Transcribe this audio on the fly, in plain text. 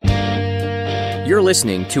You're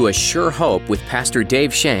listening to A Sure Hope with Pastor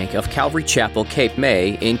Dave Shank of Calvary Chapel, Cape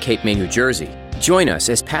May in Cape May, New Jersey. Join us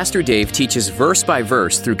as Pastor Dave teaches verse by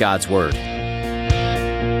verse through God's Word.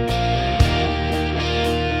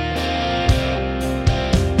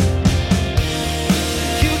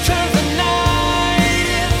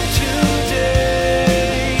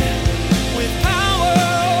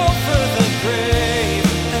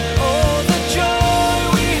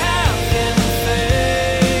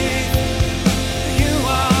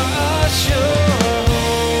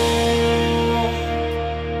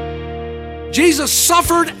 Jesus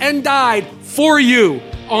suffered and died for you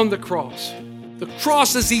on the cross. The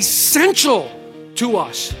cross is essential to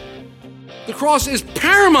us. The cross is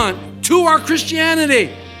paramount to our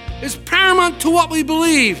Christianity. It's paramount to what we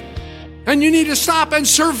believe. And you need to stop and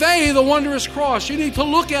survey the wondrous cross. You need to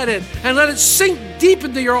look at it and let it sink deep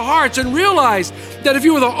into your hearts and realize that if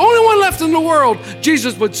you were the only one left in the world,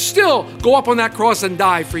 Jesus would still go up on that cross and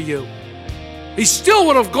die for you. He still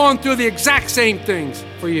would have gone through the exact same things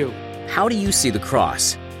for you. How do you see the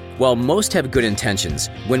cross? Well, most have good intentions.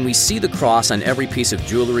 When we see the cross on every piece of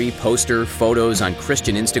jewelry, poster, photos on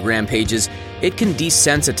Christian Instagram pages, it can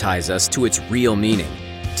desensitize us to its real meaning.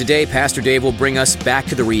 Today, Pastor Dave will bring us back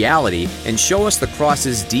to the reality and show us the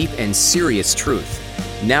cross's deep and serious truth.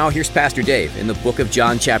 Now, here's Pastor Dave in the book of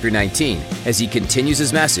John chapter 19 as he continues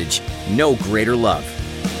his message, No Greater Love.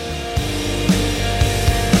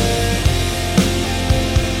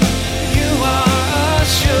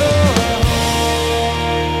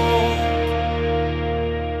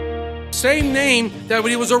 Same name that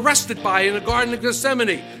he was arrested by in the Garden of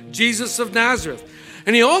Gethsemane, Jesus of Nazareth.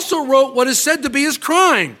 And he also wrote what is said to be his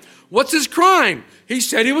crime. What's his crime? He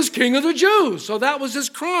said he was king of the Jews, so that was his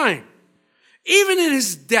crime. Even in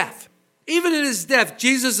his death,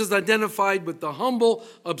 Jesus is identified with the humble,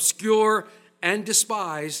 obscure, and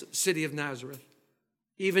despised city of Nazareth.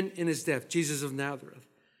 Even in his death, Jesus of Nazareth.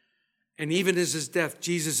 And even as his death,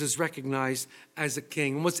 Jesus is recognized as a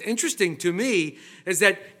king. And what's interesting to me is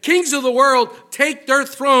that kings of the world take their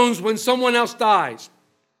thrones when someone else dies.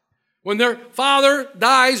 When their father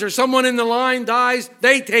dies or someone in the line dies,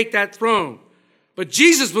 they take that throne. But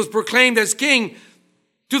Jesus was proclaimed as king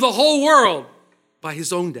to the whole world by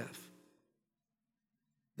his own death.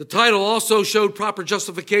 The title also showed proper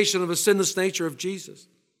justification of the sinless nature of Jesus.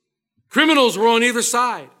 Criminals were on either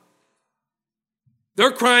side.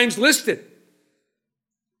 Their crimes listed.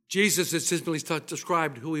 Jesus has simply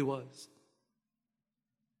described who he was.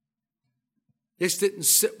 This didn't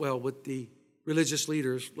sit well with the religious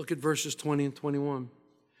leaders. Look at verses 20 and 21.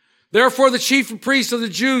 Therefore, the chief priests of the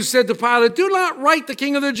Jews said to Pilate, "Do not write the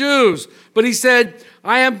King of the Jews." But he said,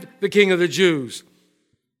 "I am the King of the Jews."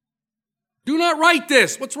 Do not write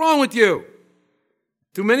this. What's wrong with you?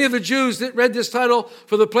 To many of the Jews that read this title,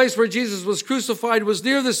 for the place where Jesus was crucified was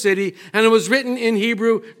near the city, and it was written in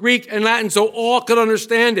Hebrew, Greek, and Latin, so all could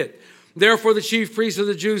understand it. Therefore, the chief priests of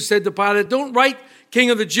the Jews said to Pilate, "Don't write King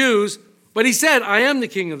of the Jews." But he said, "I am the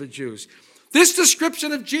King of the Jews." This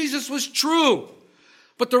description of Jesus was true,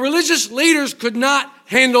 but the religious leaders could not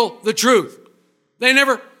handle the truth. They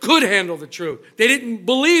never could handle the truth. They didn't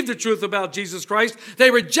believe the truth about Jesus Christ.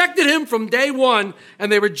 They rejected him from day one,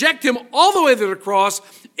 and they reject him all the way to the cross.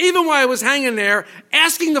 Even while he was hanging there,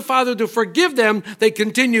 asking the Father to forgive them, they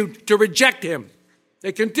continued to reject him.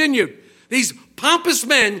 They continued. These pompous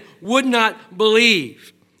men would not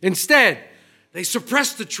believe. Instead, they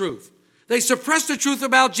suppressed the truth. They suppressed the truth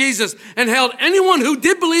about Jesus and held anyone who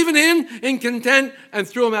did believe in him in contempt and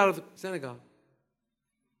threw him out of the synagogue.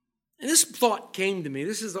 And this thought came to me.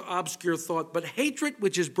 This is an obscure thought, but hatred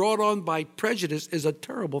which is brought on by prejudice is a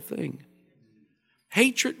terrible thing.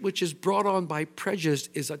 Hatred which is brought on by prejudice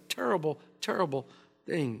is a terrible, terrible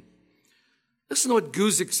thing. Listen to what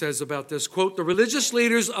Guzik says about this. Quote, "The religious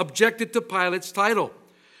leaders objected to Pilate's title.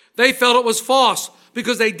 They felt it was false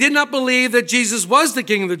because they did not believe that Jesus was the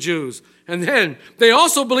King of the Jews. And then they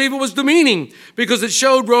also believed it was demeaning because it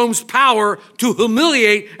showed Rome's power to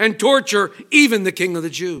humiliate and torture even the King of the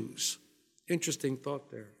Jews." Interesting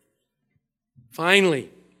thought there.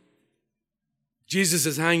 Finally, Jesus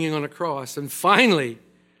is hanging on a cross, and finally,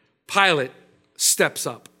 Pilate steps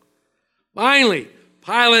up. Finally,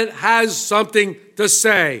 Pilate has something to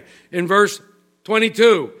say. In verse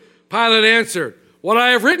 22, Pilate answered, "What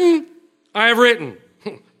I have written, I have written."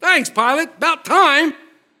 Thanks, Pilate. About time.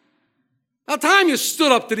 About time you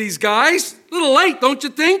stood up to these guys. A little late, don't you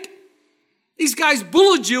think? These guys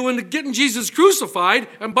bullied you into getting Jesus crucified,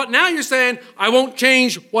 but now you're saying, "I won't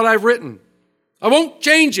change what I've written. I won't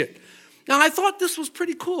change it." Now, I thought this was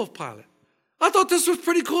pretty cool of Pilate. I thought this was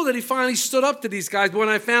pretty cool that he finally stood up to these guys when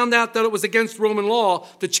I found out that it was against Roman law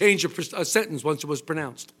to change a sentence once it was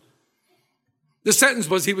pronounced. The sentence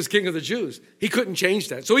was he was king of the Jews. He couldn't change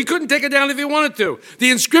that. So he couldn't take it down if he wanted to.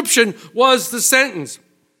 The inscription was the sentence.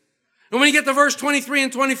 And when you get to verse 23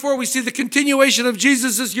 and 24, we see the continuation of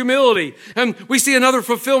Jesus' humility. And we see another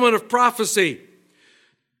fulfillment of prophecy.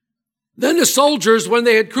 Then the soldiers, when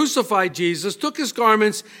they had crucified Jesus, took his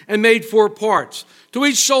garments and made 4 parts, to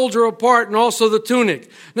each soldier a part, and also the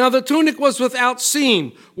tunic. Now the tunic was without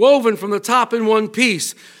seam, woven from the top in one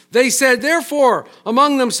piece. They said, therefore,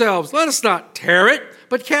 among themselves, let us not tear it,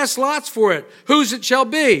 but cast lots for it, whose it shall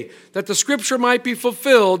be. That the scripture might be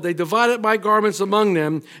fulfilled, they divided my garments among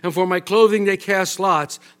them, and for my clothing they cast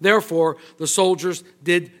lots. Therefore, the soldiers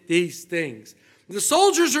did these things. The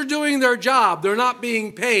soldiers are doing their job. They're not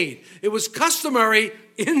being paid. It was customary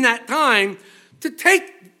in that time to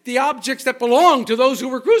take the objects that belonged to those who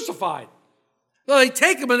were crucified. So they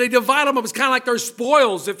take them and they divide them up. It's kind of like their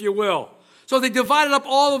spoils, if you will. So they divided up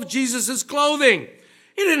all of Jesus' clothing.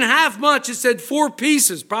 He didn't have much. It said 4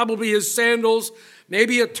 pieces, probably his sandals,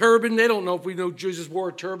 maybe a turban. They don't know if we know Jesus wore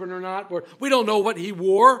a turban or not. We don't know what he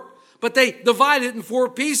wore. But they divided it in 4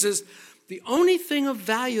 pieces. The only thing of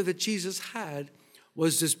value that Jesus had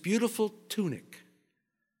was this beautiful tunic.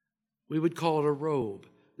 We would call it a robe.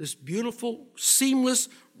 This beautiful, seamless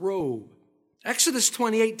robe. Exodus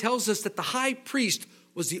 28 tells us that the high priest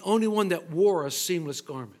was the only one that wore a seamless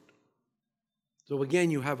garment. So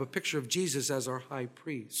again, you have a picture of Jesus as our high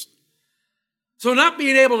priest. So not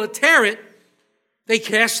being able to tear it, they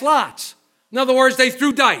cast lots. In other words, they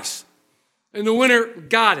threw dice. And the winner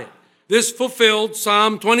got it. This fulfilled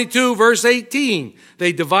Psalm 22, verse 18.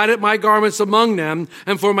 They divided my garments among them,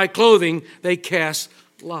 and for my clothing they cast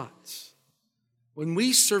lots. When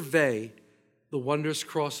we survey the wondrous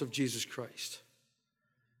cross of Jesus Christ,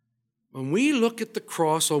 when we look at the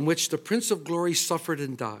cross on which the Prince of Glory suffered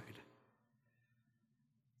and died,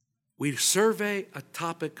 we survey a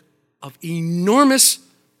topic of enormous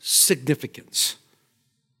significance.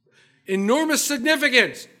 Enormous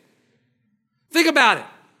significance. Think about it.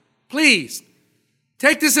 Please,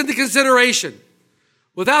 take this into consideration.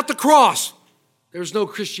 Without the cross, there's no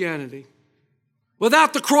Christianity.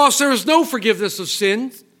 Without the cross, there is no forgiveness of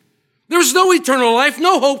sins. There's no eternal life,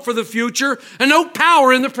 no hope for the future, and no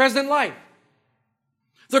power in the present life.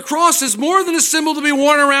 The cross is more than a symbol to be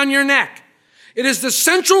worn around your neck. It is the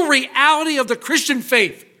central reality of the Christian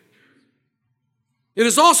faith. It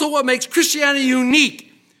is also what makes Christianity unique.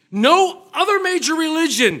 No other major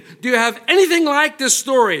religion do you have anything like this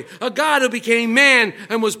story. A God who became man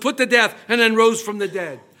and was put to death and then rose from the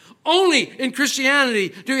dead. Only in Christianity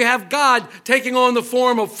do you have God taking on the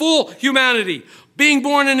form of full humanity, being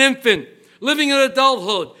born an infant, living in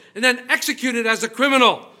adulthood, and then executed as a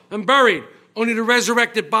criminal and buried, only to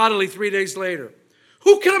resurrect it bodily 3 days later.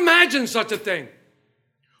 Who can imagine such a thing?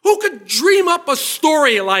 Who could dream up a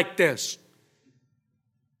story like this?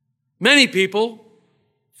 Many people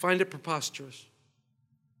find it preposterous.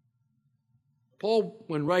 Paul,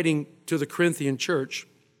 when writing to the Corinthian church,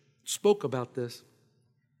 spoke about this.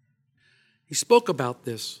 He spoke about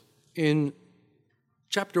this in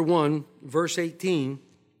chapter 1, verse 18.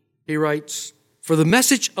 He writes, "For the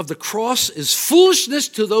message of the cross is foolishness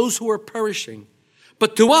to those who are perishing,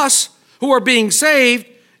 but to us who are being saved,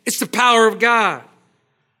 it's the power of God."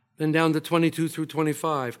 Then down to 22 through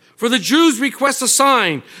 25. "For the Jews request a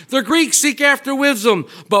sign, the Greeks seek after wisdom,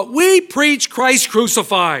 but we preach Christ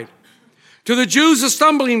crucified. To the Jews a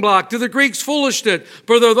stumbling block, to the Greeks foolishness.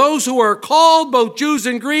 For those who are called, both Jews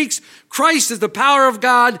and Greeks, Christ is the power of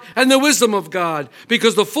God and the wisdom of God,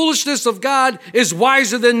 because the foolishness of God is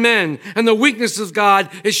wiser than men, and the weakness of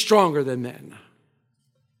God is stronger than men."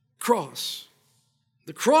 Cross.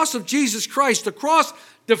 The cross of Jesus Christ. The cross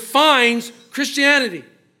defines Christianity.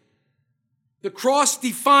 The cross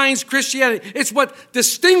defines Christianity. It's what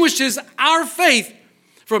distinguishes our faith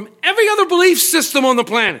from every other belief system on the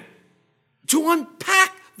planet. To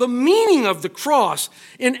unpack the meaning of the cross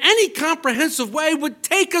in any comprehensive way would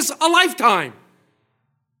take us a lifetime.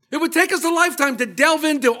 It would take us a lifetime to delve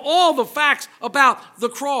into all the facts about the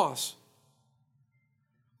cross.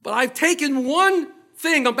 But I've taken one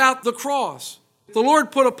thing about the cross the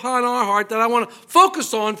Lord put upon our heart that I want to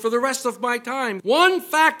focus on for the rest of my time. One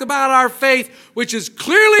fact about our faith, which is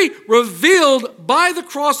clearly revealed by the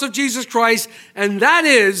cross of Jesus Christ, and that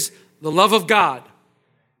is the love of God.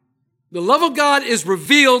 The love of God is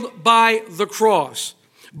revealed by the cross.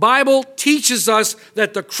 Bible teaches us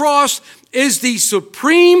that the cross is the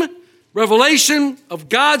supreme revelation of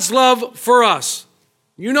God's love for us.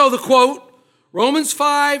 You know the quote, Romans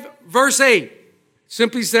 5, verse 8,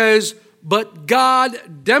 simply says, but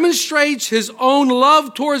God demonstrates his own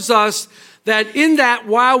love towards us, that in that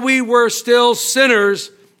while we were still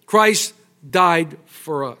sinners, Christ died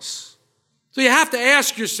for us. So you have to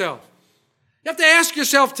ask yourself,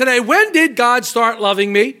 today, when did God start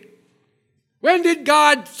loving me? When did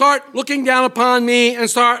God start looking down upon me and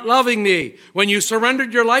start loving me? When you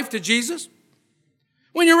surrendered your life to Jesus?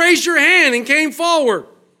 When you raised your hand and came forward?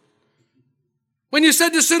 When you said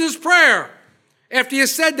the sinner's prayer? After you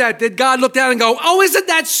said that, did God look down and go, oh, isn't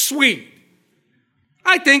that sweet?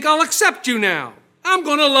 I think I'll accept you now. I'm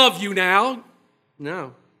going to love you now.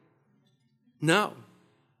 No.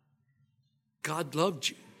 God loved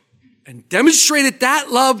you and demonstrated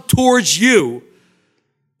that love towards you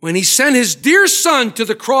when he sent his dear son to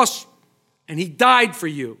the cross and he died for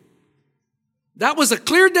you. That was a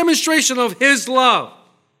clear demonstration of his love.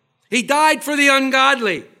 He died for the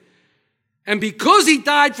ungodly. And because he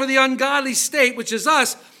died for the ungodly state, which is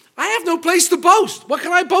us, I have no place to boast. What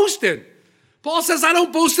can I boast in? Paul says, I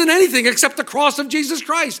don't boast in anything except the cross of Jesus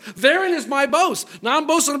Christ. Therein is my boast. Now I'm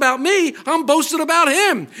boasting about me. I'm boasting about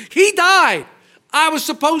him. He died. I was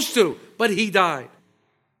supposed to, but he died.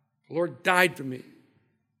 The Lord died for me.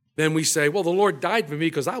 Then we say, well, the Lord died for me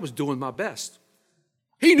because I was doing my best.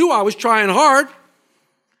 He knew I was trying hard.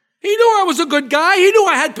 He knew I was a good guy. He knew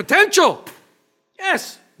I had potential.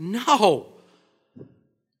 Yes. No.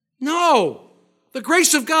 The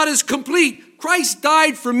grace of God is complete. Christ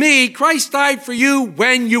died for me. Christ died for you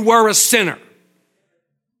when you were a sinner.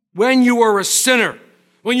 When you were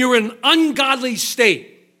in an ungodly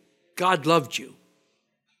state, God loved you.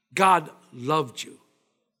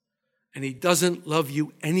 And he doesn't love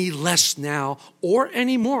you any less now, or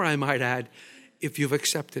any more, I might add, if you've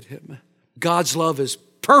accepted him. God's love is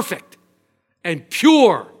perfect and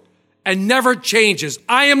pure and never changes.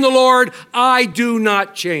 I am the Lord, I do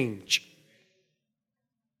not change.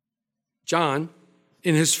 John,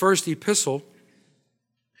 in his first epistle,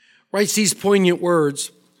 writes these poignant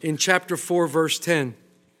words in chapter 4, verse 10.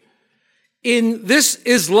 In this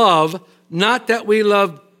is love, not that we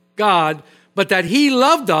loved God, but that he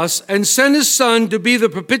loved us and sent his son to be the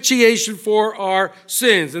propitiation for our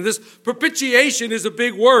sins. And this propitiation is a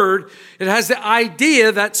big word. It has the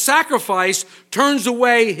idea that sacrifice turns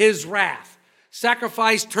away his wrath.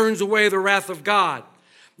 Sacrifice turns away the wrath of God.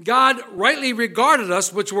 God rightly regarded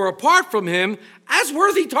us, which were apart from him, as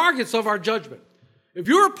worthy targets of our judgment. If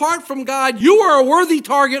you're apart from God, you are a worthy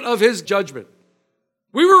target of his judgment.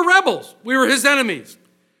 We were rebels. We were his enemies,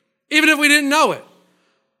 even if we didn't know it.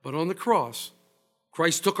 But on the cross,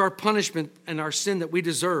 Christ took our punishment and our sin that we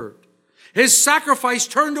deserved. His sacrifice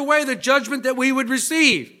turned away the judgment that we would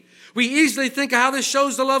receive. We easily think of how this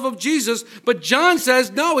shows the love of Jesus, but John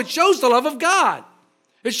says, no, it shows the love of God.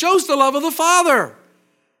 It shows the love of the Father.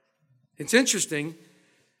 It's interesting.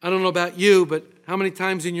 I don't know about you, but how many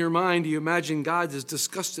times in your mind do you imagine God is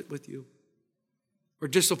disgusted with you, or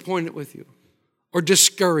disappointed with you, or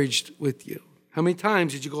discouraged with you? How many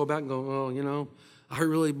times did you go back and go, oh, I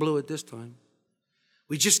really blew it this time?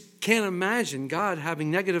 We just can't imagine God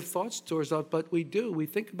having negative thoughts towards us, but we do. We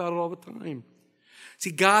think about it all the time.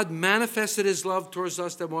 See, God manifested his love towards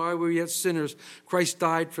us that while we were yet sinners, Christ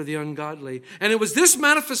died for the ungodly. And it was this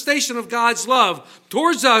manifestation of God's love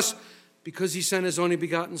towards us because he sent his only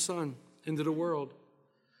begotten Son into the world.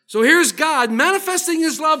 So here's God manifesting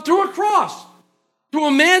his love through a cross, through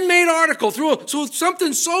a man-made article, through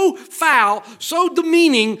something so foul, so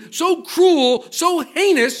demeaning, so cruel, so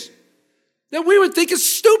heinous, that we would think it's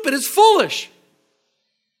stupid, it's foolish.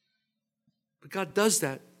 But God does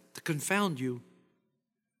that to confound you,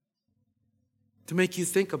 to make you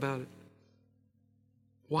think about it.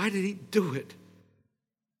 Why did he do it?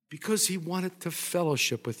 Because he wanted to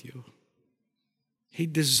fellowship with you. He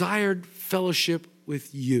desired fellowship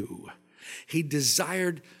with you. He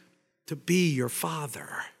desired to be your Father.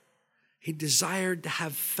 He desired to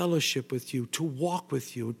have fellowship with you, to walk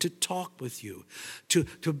with you, to talk with you,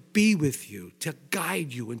 to be with you, to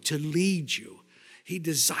guide you and to lead you. He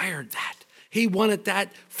desired that. He wanted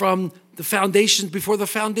that from the foundations, before the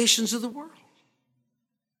foundations of the world.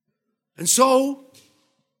 And so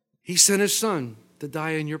he sent his Son to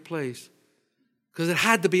die in your place, because it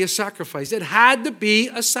had to be a sacrifice. It had to be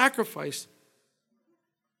a sacrifice.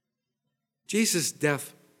 Jesus'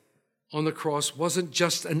 death on the cross wasn't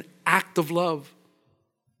just an act of love.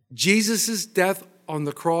 Jesus' death on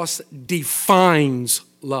the cross defines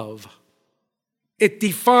love. It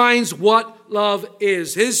defines what love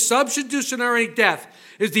is. His substitutionary death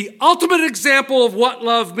is the ultimate example of what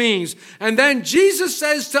love means. And then Jesus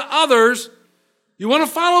says to others, you want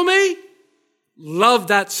to follow me? Love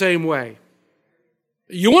that same way.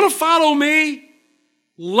 You want to follow me?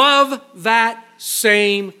 love that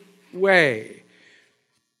same way.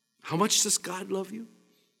 How much does God love you?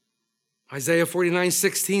 Isaiah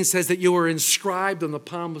 49:16 says that you are inscribed on the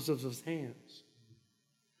palms of his hands.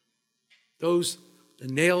 The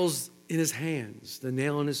nails in his hands, the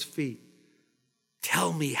nail in his feet.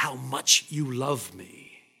 Tell me how much you love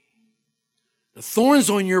me. The thorns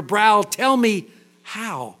on your brow, tell me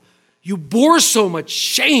how you bore so much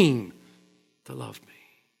shame to love me.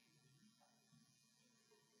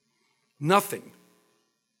 Nothing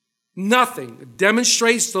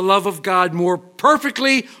demonstrates the love of God more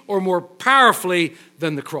perfectly or more powerfully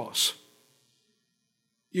than the cross.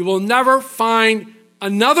 You will never find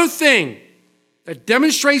another thing that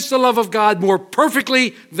demonstrates the love of God more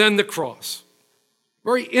perfectly than the cross.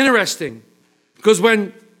 Very interesting, because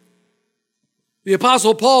when the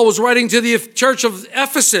Apostle Paul was writing to the church of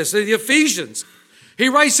Ephesus, the Ephesians, he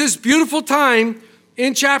writes this beautiful time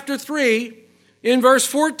in chapter 3, in verse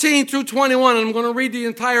 14 through 21, and I'm going to read the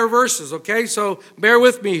entire verses, okay? So bear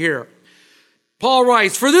with me here. Paul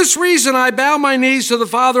writes, "For this reason I bow my knees to the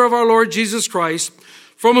Father of our Lord Jesus Christ,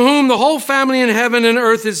 from whom the whole family in heaven and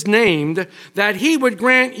earth is named, that he would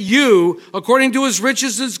grant you, according to his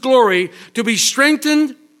riches and his glory, to be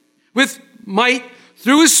strengthened with might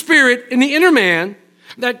through his Spirit in the inner man,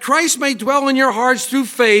 that Christ may dwell in your hearts through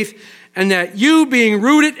faith, and that you, being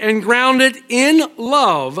rooted and grounded in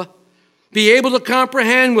love, be able to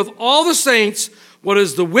comprehend with all the saints what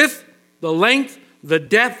is the width, the length, the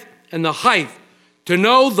depth, and the height, to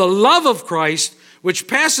know the love of Christ, which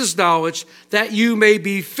passes knowledge, that you may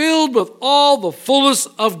be filled with all the fullness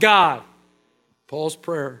of God." Paul's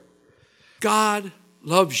prayer. God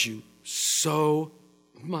loves you so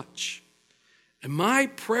much. And my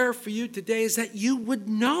prayer for you today is that you would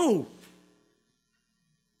know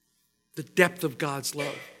the depth of God's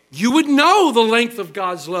love. You would know the length of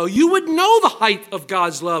God's love. You would know the height of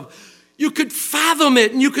God's love. You could fathom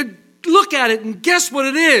it and you could look at it and guess what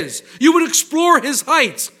it is. You would explore his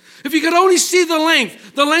heights. If you could only see the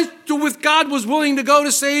length to which God was willing to go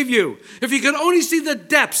to save you. If you could only see the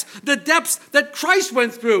depths that Christ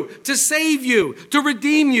went through to save you, to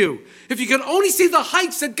redeem you. If you could only see the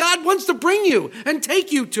heights that God wants to bring you and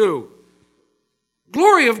take you to.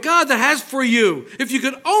 Glory of God that has for you. If you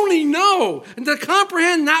could only know and to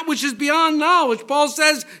comprehend that which is beyond knowledge, Paul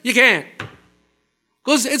says you can't.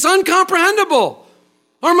 Because it's uncomprehendable.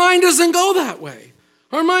 Our mind doesn't go that way.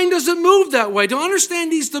 Our mind doesn't move that way. To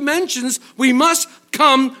understand these dimensions, we must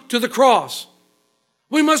come to the cross.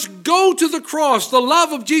 We must go to the cross. The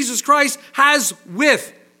love of Jesus Christ has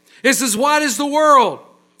width. It's as wide as the world.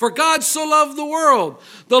 For God so loved the world.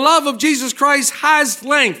 The love of Jesus Christ has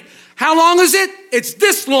length. How long is it? It's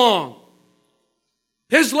this long.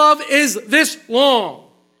 His love is this long.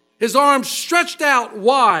 His arms stretched out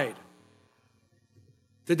wide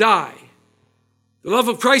to die. The love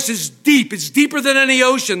of Christ is deep. It's deeper than any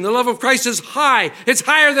ocean. The love of Christ is high. It's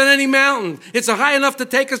higher than any mountain. It's high enough to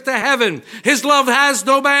take us to heaven. His love has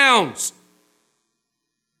no bounds.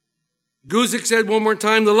 Guzik said one more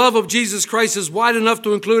time, the love of Jesus Christ is wide enough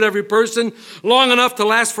to include every person, long enough to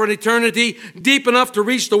last for an eternity, deep enough to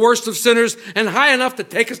reach the worst of sinners, and high enough to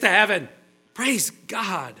take us to heaven. Praise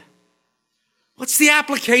God. What's the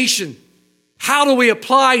application? How do we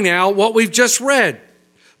apply now what we've just read?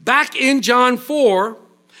 Back in John 4,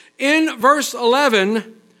 in verse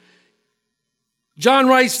 11, John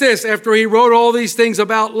writes this after he wrote all these things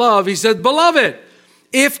about love. He said, "Beloved,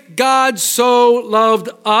 if God so loved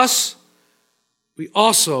us, we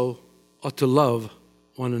also ought to love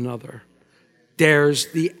one another." There's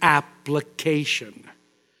the application.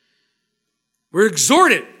 We're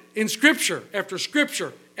exhorted in Scripture after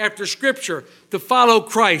Scripture after Scripture to follow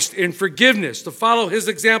Christ in forgiveness, to follow his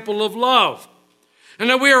example of love. And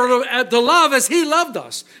that we are to love as he loved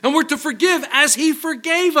us. And we're to forgive as he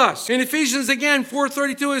forgave us. In Ephesians again,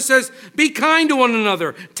 4:32, it says, "Be kind to one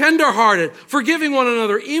another, tenderhearted, forgiving one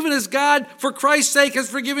another, even as God, for Christ's sake, has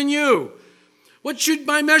forgiven you." What should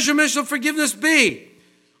my measurement of forgiveness be?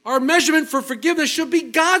 Our measurement for forgiveness should be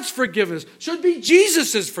God's forgiveness, should be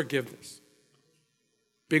Jesus' forgiveness.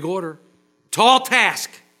 Big order, tall task.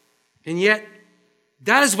 And yet,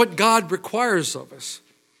 that is what God requires of us.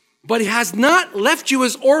 But he has not left you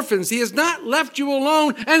as orphans. He has not left you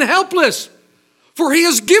alone and helpless. For he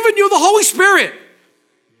has given you the Holy Spirit.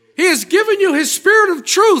 He has given you his Spirit of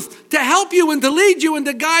truth to help you and to lead you and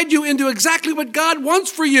to guide you into exactly what God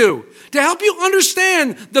wants for you. To help you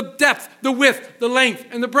understand the depth, the width, the length,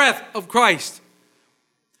 and the breadth of Christ.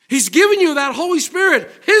 He's given you that Holy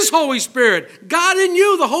Spirit, his Holy Spirit. God in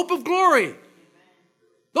you, the hope of glory.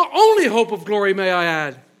 The only hope of glory, may I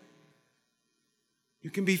add. You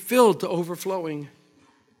can be filled to overflowing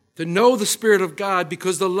to know the Spirit of God,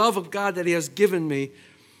 because the love of God that he has given me,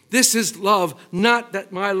 this is love. Not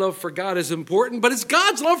that my love for God is important, but it's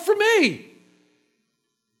God's love for me.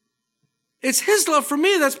 It's his love for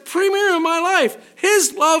me that's premier in my life.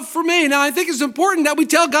 His love for me. Now, I think it's important that we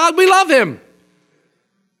tell God we love him,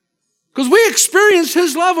 because we experience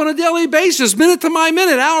his love on a daily basis, minute to my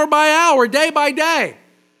minute, hour by hour, day by day.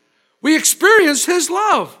 We experience his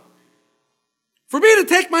love. For me to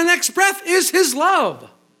take my next breath is his love.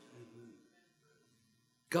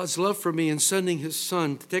 God's love for me in sending his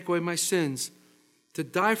Son to take away my sins, to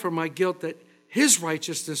die for my guilt, that his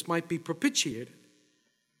righteousness might be propitiated.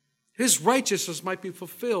 His righteousness might be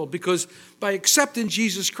fulfilled, because by accepting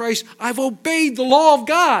Jesus Christ, I've obeyed the law of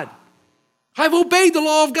God. I've obeyed the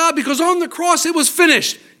law of God, because on the cross it was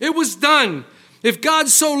finished. It was done. If God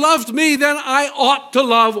so loved me, then I ought to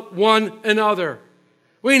love one another.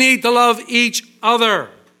 We need to love each other.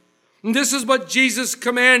 And this is what Jesus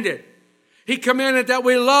commanded. He commanded that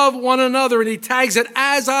we love one another, and he tags it,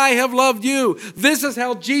 as I have loved you. This is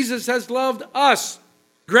how Jesus has loved us.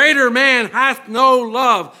 Greater man hath no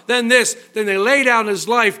love than this, than they lay down his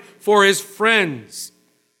life for his friends.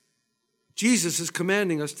 Jesus is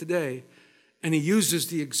commanding us today, and he uses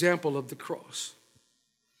the example of the cross.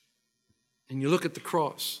 And you look at the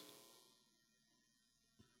cross.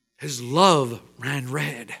 His love ran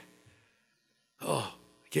red. Oh,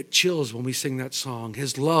 I get chills when we sing that song.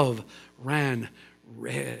 His love ran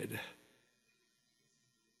red.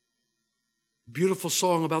 Beautiful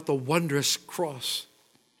song about the wondrous cross.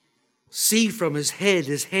 See from his head,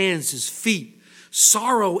 his hands, his feet,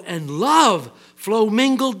 sorrow and love flow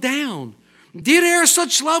mingled down. Did e'er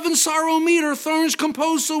such love and sorrow meet, or thorns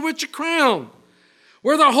compose so rich a crown?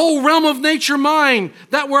 Were the whole realm of nature mine,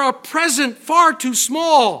 that were a present far too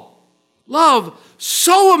small? Love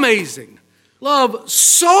so amazing, love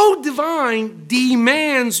so divine,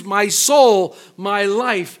 demands my soul, my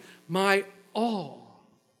life, my all.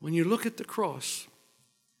 When you look at the cross,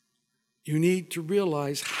 you need to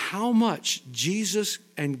realize how much Jesus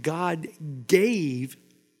and God gave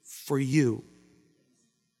for you.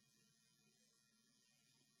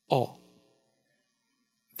 All.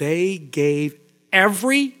 They gave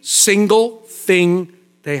every single thing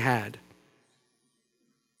they had.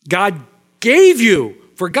 God gave you.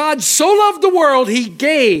 For God so loved the world, he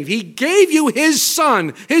gave. He gave you his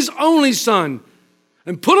Son, his only Son,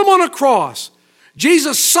 and put him on a cross.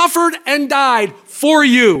 Jesus suffered and died for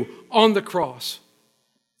you on the cross.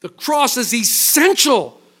 The cross is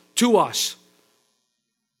essential to us.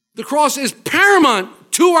 The cross is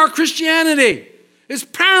paramount to our Christianity. It's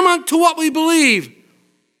paramount to what we believe.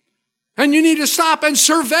 And you need to stop and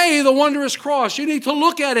survey the wondrous cross. You need to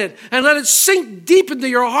look at it and let it sink deep into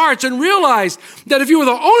your hearts and realize that if you were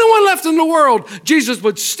the only one left in the world, Jesus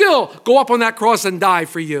would still go up on that cross and die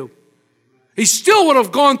for you. He still would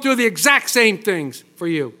have gone through the exact same things for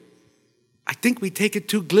you. I think we take it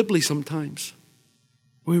too glibly sometimes.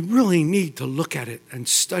 We really need to look at it and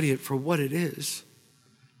study it for what it is.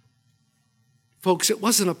 Folks, it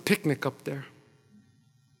wasn't a picnic up there.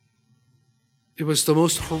 It was the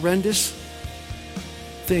most horrendous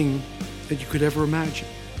thing that you could ever imagine.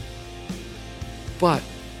 But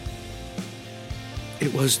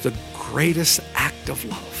it was the greatest act of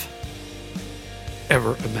love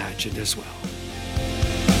ever imagined as well.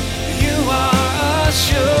 You are a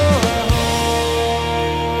sure hope.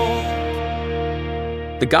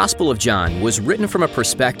 The Gospel of John was written from a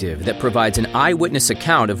perspective that provides an eyewitness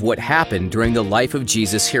account of what happened during the life of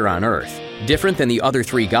Jesus here on earth. Different than the other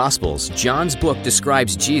three Gospels, John's book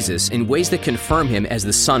describes Jesus in ways that confirm him as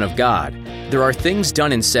the Son of God. There are things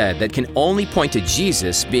done and said that can only point to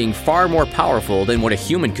Jesus being far more powerful than what a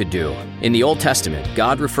human could do. In the Old Testament,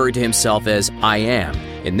 God referred to himself as I Am.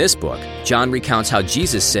 In this book, John recounts how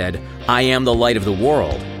Jesus said, I am the light of the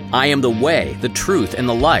world. I am the way, the truth, and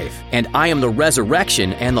the life, and I am the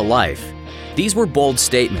resurrection and the life. These were bold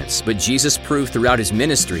statements, but Jesus proved throughout his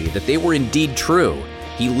ministry that they were indeed true.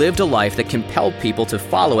 He lived a life that compelled people to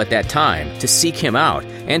follow at that time, to seek him out,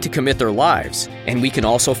 and to commit their lives. And we can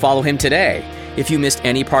also follow him today. If you missed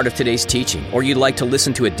any part of today's teaching, or you'd like to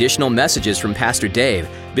listen to additional messages from Pastor Dave,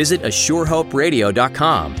 visit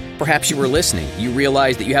ASureHopeRadio.com. Perhaps you were listening, you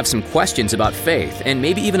realized that you have some questions about faith, and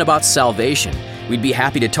maybe even about salvation. We'd be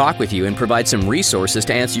happy to talk with you and provide some resources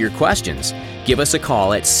to answer your questions. Give us a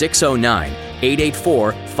call at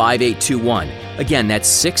 609-884-5821. Again, that's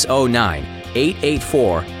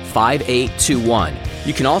 609-884-5821.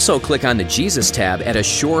 You can also click on the Jesus tab at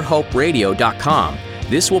ASureHopeRadio.com.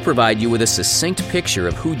 This will provide you with a succinct picture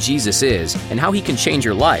of who Jesus is and how he can change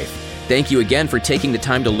your life. Thank you again for taking the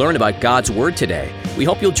time to learn about God's Word today. We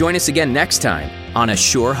hope you'll join us again next time. on A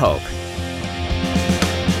Sure Hope.